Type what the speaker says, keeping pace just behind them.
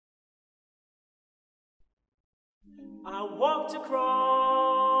I walked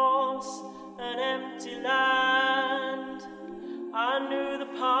across an empty land. I knew the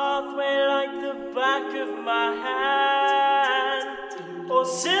pathway like the back of my hand. Oh,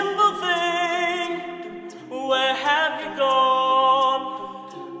 simple thing, where have you gone?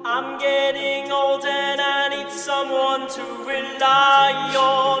 I'm getting old and I need someone to rely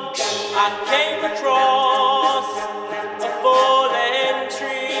on. I came across a fallen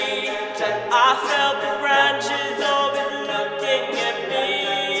tree. I felt the branches of it looking at me.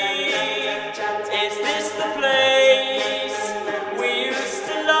 Is this the place we used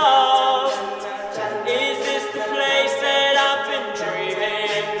to love? Is this the place that I've been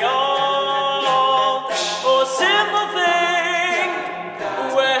dreaming of? Oh, simple thing,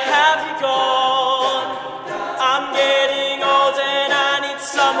 where have you gone? I'm getting old and I need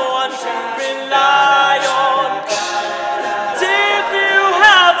someone to rely on. If you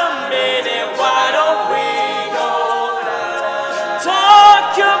have a minute, why don't we go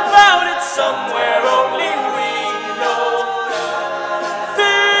talk about it somewhere